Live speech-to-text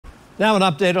Now an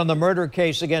update on the murder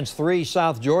case against 3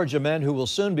 South Georgia men who will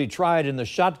soon be tried in the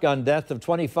shotgun death of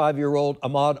 25-year-old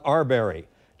Ahmaud Arbery.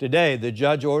 Today, the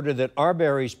judge ordered that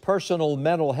Arbery's personal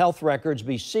mental health records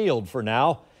be sealed for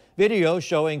now. Video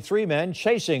showing 3 men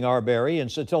chasing Arbery in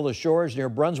Satilla Shores near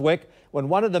Brunswick when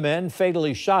one of the men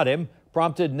fatally shot him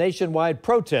prompted nationwide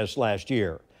protests last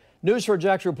year.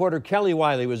 News4Jax reporter Kelly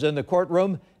Wiley was in the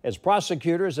courtroom as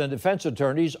prosecutors and defense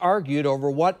attorneys argued over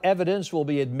what evidence will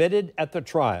be admitted at the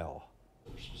trial.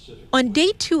 On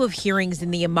day 2 of hearings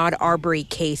in the Ahmaud Arbery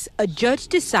case, a judge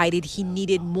decided he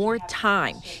needed more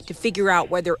time to figure out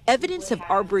whether evidence of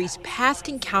Arbery's past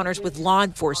encounters with law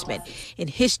enforcement and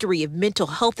history of mental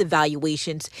health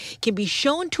evaluations can be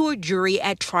shown to a jury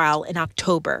at trial in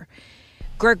October.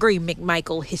 Gregory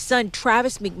McMichael, his son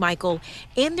Travis McMichael,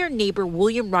 and their neighbor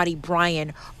William Roddy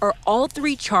Bryan are all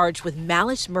 3 charged with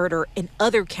malice murder and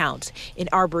other counts in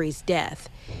Arbery's death.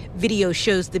 Video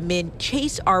shows the men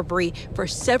chase Arbery for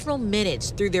several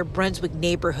minutes through their Brunswick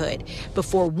neighborhood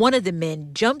before one of the men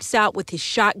jumps out with his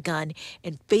shotgun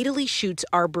and fatally shoots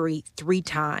Arbery 3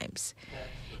 times.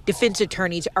 Defense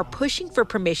attorneys are pushing for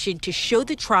permission to show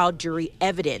the trial jury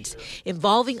evidence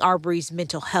involving Arbery's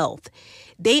mental health.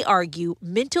 They argue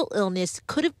mental illness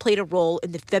could have played a role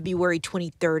in the February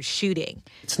 23rd shooting.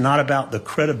 It's not about the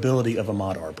credibility of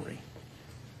Ahmaud Arbery.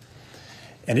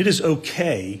 And it is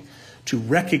okay to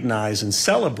recognize and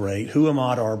celebrate who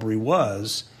Ahmaud Arbery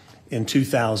was in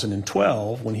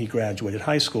 2012 when he graduated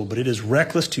high school, but it is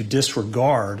reckless to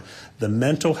disregard the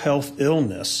mental health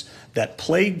illness that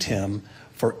plagued him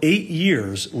for 8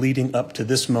 years leading up to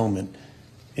this moment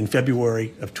in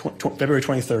February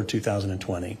 23rd,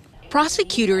 2020.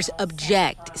 Prosecutors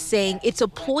object, saying it's a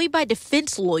ploy by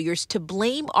defense lawyers to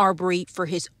blame Arbery for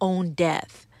his own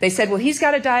death. They said, well, he's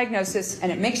got a diagnosis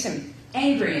and it makes him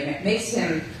angry and it makes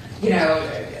him,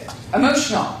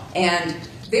 emotional. And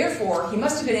therefore, he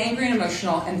must have been angry and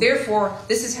emotional, and therefore,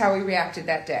 this is how he reacted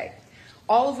that day.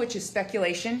 All of which is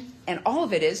speculation, and all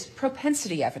of it is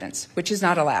propensity evidence, which is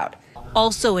not allowed.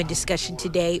 Also in discussion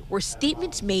today were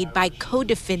statements made by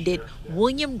co-defendant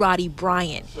William Roddy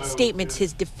Bryan, statements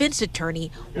his defense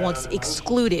attorney wants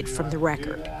excluded from the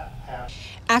record.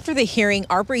 After the hearing,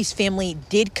 Arbery's family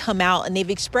did come out, and they've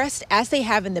expressed, as they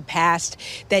have in the past,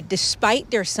 that despite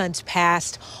their son's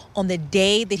past, on the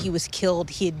day that he was killed,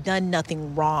 he had done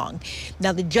nothing wrong.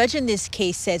 Now, the judge in this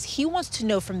case says he wants to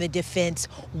know from the defense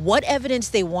what evidence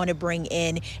they want to bring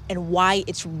in and why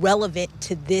it's relevant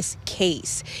to this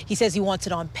case. He says he wants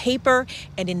it on paper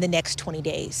and in the next 20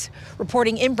 days.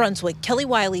 Reporting in Brunswick, Kelly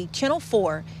Wiley, Channel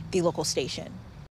 4, the local station.